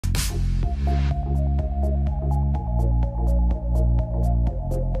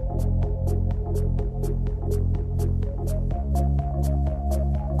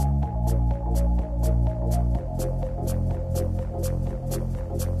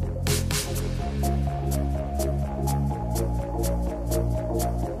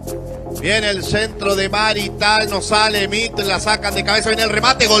Viene el centro de Marital, no sale Mit, la sacan de cabeza, viene el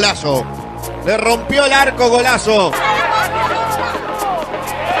remate, golazo. Le rompió el arco, golazo.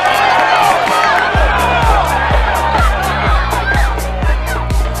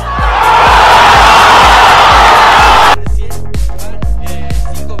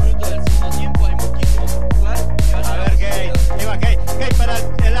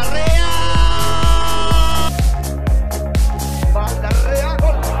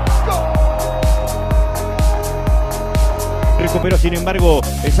 Recuperó sin embargo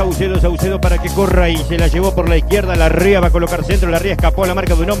el Saucedo para que corra y se la llevó por la izquierda. Larrea va a colocar centro, Larrea escapó a la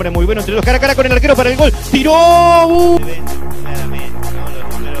marca de un hombre muy bueno entre dos, cara a cara con el arquero para el gol, tiró. Claramente, ¿no? Los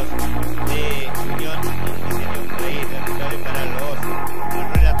números de Unión para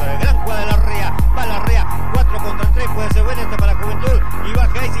los relatores. Gran jugada de Larrea, va Larrea, 4 contra 3, puede ser buena esta para Juventud. Y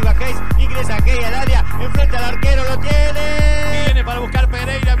bajáis, ingresa Gay al área, enfrente al arquero, lo tiene. Viene para buscar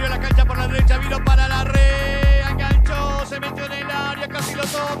Pereira, abrió la cancha por la derecha, vino para Larrea. Se metió en el área, casi lo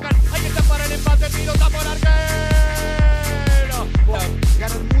tocan. Ahí está para el empate, pilota por arquero.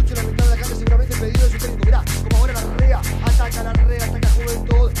 Ganan mucho la mitad de la cancha, seguramente pedido de su técnico. Mirá, como ahora Larrea, ataca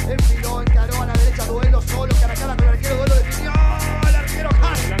Juventud, enfiló, encaró a la derecha, duelo solo, cara a cara con el arquero, duelo definió, el arquero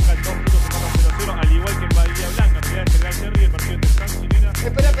Hans. Blanca en 2 minutos se 0-0, al igual que en Bahía Blanca, en realidad General Serri, el partido de San Ginena.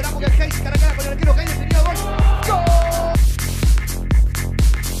 Espera, porque el Hayes, cara a cara con el arquero, Hayes definió, gol.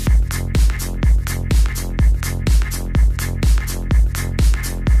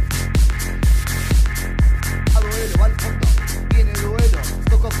 Va al fondo, viene el duelo,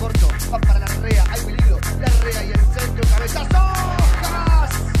 tocó corto, va para Larrea, hay peligro, Larrea y el centro, cabezazo,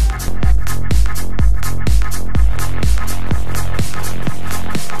 ¡Jas!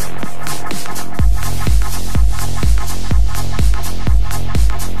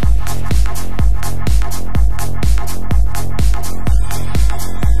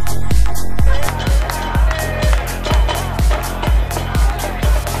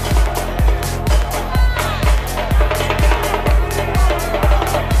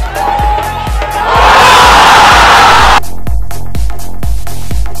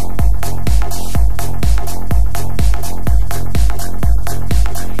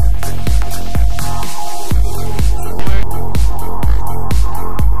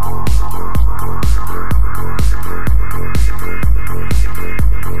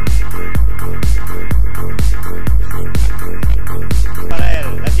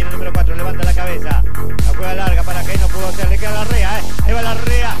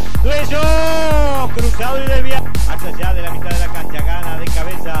 Cruzado y desviado. Hasta allá de la mitad de la cancha. Gana de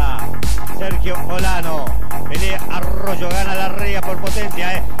cabeza Sergio Olano. Pelea Arroyo. Gana Larrea por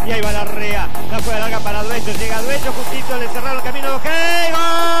potencia. Y ahí va Larrea. La juega larga para Duecho. Llega Duecho. Justito le cerraron el camino.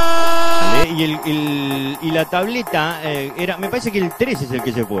 ¡Gol! Y la tableta era, me parece que el 3 es el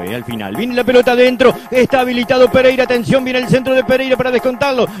que se fue al final. Viene la pelota adentro. Está habilitado Pereira. Atención, viene el centro de Pereira para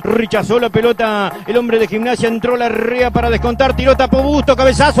descontarlo. Rechazó la pelota el hombre de Gimnasia. Entró Larrea para descontar. Tiró, tapó Busto.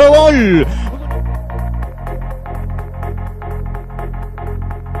 Cabezazo. Gol.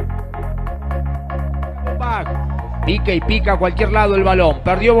 Pica y pica a cualquier lado el balón.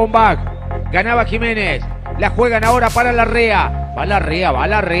 Perdió Bombach. Ganaba Jiménez. La juegan ahora para Larrea. Va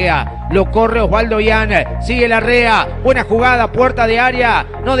Larrea. Lo corre Osvaldo Ian. Sigue Larrea. Buena jugada. Puerta de área.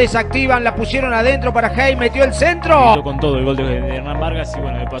 No desactivan. La pusieron adentro para Hey. Metió el centro. Con todo el gol de Hernán Vargas. Y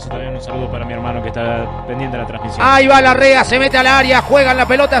bueno, de paso también un saludo para mi hermano que está pendiente de la transmisión. Ahí va Larrea. Se mete al área. Juegan la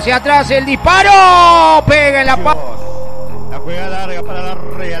pelota hacia atrás. El disparo. Pega en la La juega larga para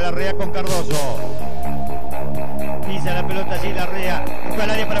Larrea. Larrea con Cardoso. Pisa la pelota allí Larrea. Busca el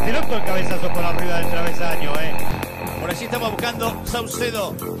área para Filotto. El cabezazo por arriba del travesaño. Por allí estamos buscando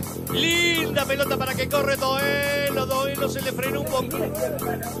Saucedo. Linda pelota para que corre Doelo. Doelo se le frenó un poco.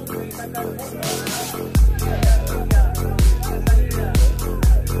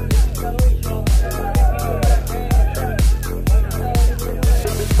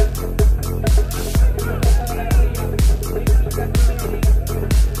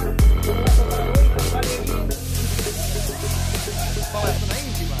 Vamos a la zona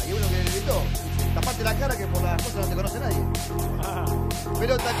íntima y uno que le gritó: tapate la cara que por las cosas no te conoce nadie.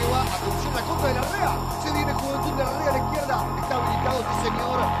 Pelota que va, atención, la contra de Larrea. Se viene Juventud de Larrea a la izquierda. Está habilitado este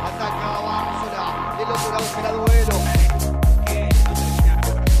señor. Ataca Bárzola. Del otro lado será Duelo.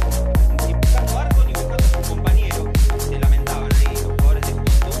 Ni buscando arco ni buscando a su compañero. Se lamentaban ahí los jugadores de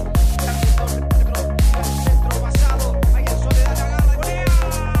Juventud. Centro pasado. Ahí en Soledad la agarra. ¡Golea!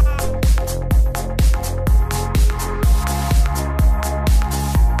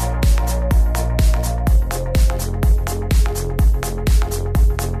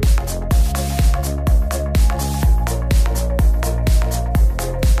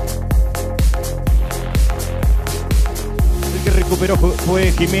 recuperó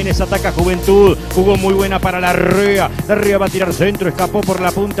fue Jiménez, ataca Juventud, jugó muy buena para Larrea. Larrea va a tirar centro, escapó por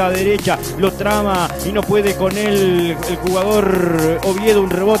la punta derecha, lo trama y no puede con él el jugador Oviedo, un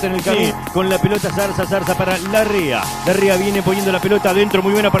rebote en el camino. Con la pelota Zarza para Larrea. Larrea viene poniendo la pelota adentro,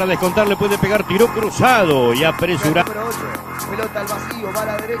 muy buena para descontar, le puede pegar, tiró cruzado y apresura. Pelota al vacío, va a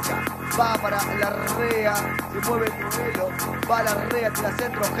la derecha, va para Larrea, se mueve el duelo, va Larrea, tira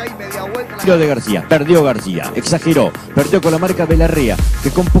centro, Jaime, media vuelta. Lo de García, perdió García, exageró, perdió con la marca de Larrea,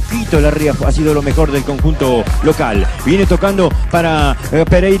 que con poquito Larrea ha sido lo mejor del conjunto local. Viene tocando para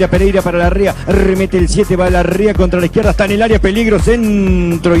Pereira para Larrea, remete el 7, va Larrea contra la izquierda, está en el área, peligro,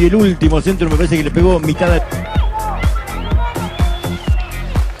 centro, y el último centro me parece que le pegó mitad de...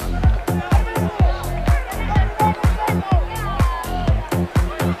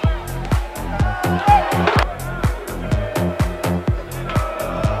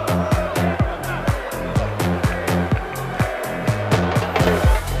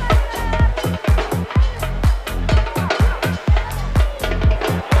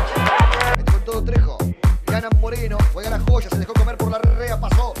 Juega la joya, se dejó comer por Larrea,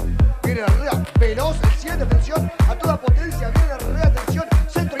 pasó. Viene Larrea, veloz, el 7, atención, a toda potencia, viene Larrea, atención,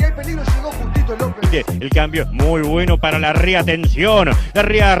 centro y hay peligro, llegó justito López. El cambio es muy bueno para Larrea, atención.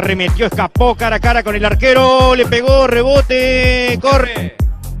 Larrea arremetió, escapó cara a cara con el arquero, le pegó, rebote, corre.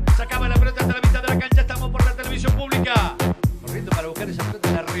 Sacaba la pelota hasta la mitad de la cancha, estamos por la televisión pública. Corriendo para buscar esa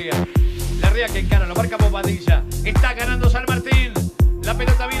pelota Larrea. Larrea que encara, lo marca Bobadilla. Está ganando San Martín. La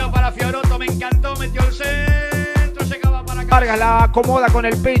pelota vino para Fiorotto, me encantó, metió el centro, llegaba para acá. Vargas la acomoda con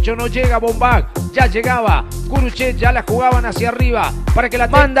el pecho, no llega Bombag, ya llegaba Curuchet, ya la jugaban hacia arriba, para que la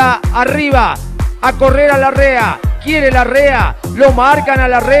manda arriba, a correr a Larrea, quiere Larrea, lo marcan a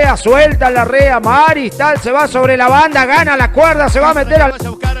Larrea, suelta a Larrea, Maristal se va sobre la banda, gana la cuerda, se va a meter al... Vas a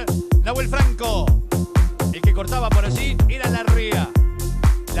buscar Nahuel Franco, el que cortaba por allí era Larrea.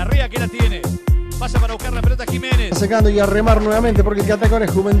 Larrea que la tiene. Pasa para buscar la pelota Jiménez. Sacando y a remar nuevamente porque el que ataca ahora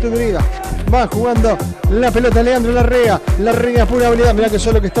es Juventud Unida. Va jugando la pelota Leandro Larrea. Larrea pura habilidad. Mirá que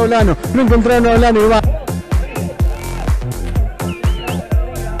solo que está Olano. No encontraron a Olano y va.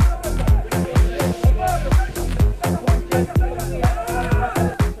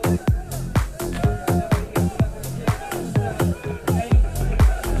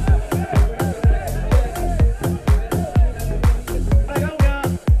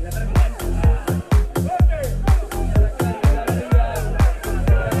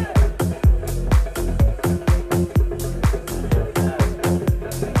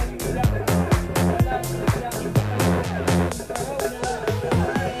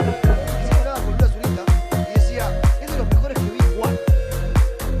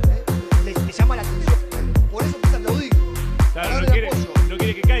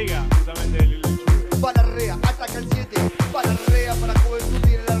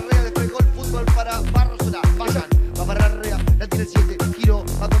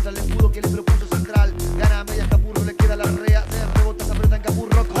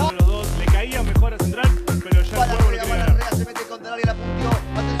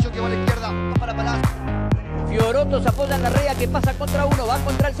 Fiorotto se apoya en Larrea que pasa contra uno, va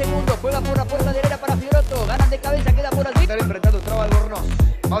contra el segundo, juega por la puerta derecha para Fiorotto, ganan de cabeza, queda por allí. Está enfrentando traba Albornoz,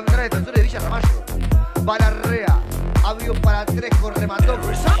 va a entrar el defensor de Villa Ramallo, va Larrea, abrió para 3 con remató,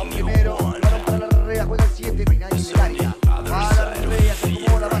 primero, para Larrea, juega el 7, no hay nadie en el área, va Larrea, se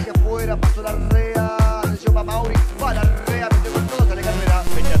acomoda, va hacia afuera, pasó Larrea, atención para Mauri, va Larrea, metió con todo, sale carrera.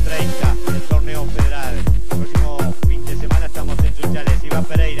 Fecha 30 del torneo federal, próximo fin de semana estamos en Sunchales, Iván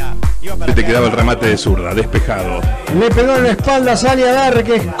Pereira. Te quedaba el remate de zurda, despejado. Le pegó en la espalda, sale a Agarre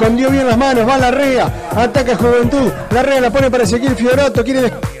que escondió bien las manos, va Larrea, ataca Juventud, Larrea la pone para Ezequiel Fiorotto,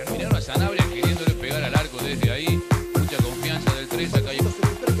 quiere... Miraron a Sanabria queriéndole pegar al arco desde ahí, mucha confianza del 3 acá.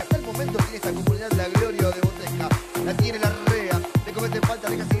 Que hasta el momento tiene esta comunidad la Gloria de Botesca, la tiene Larrea, le comete falta,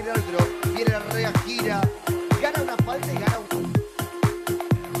 deja seguir el árbitro, viene Larrea,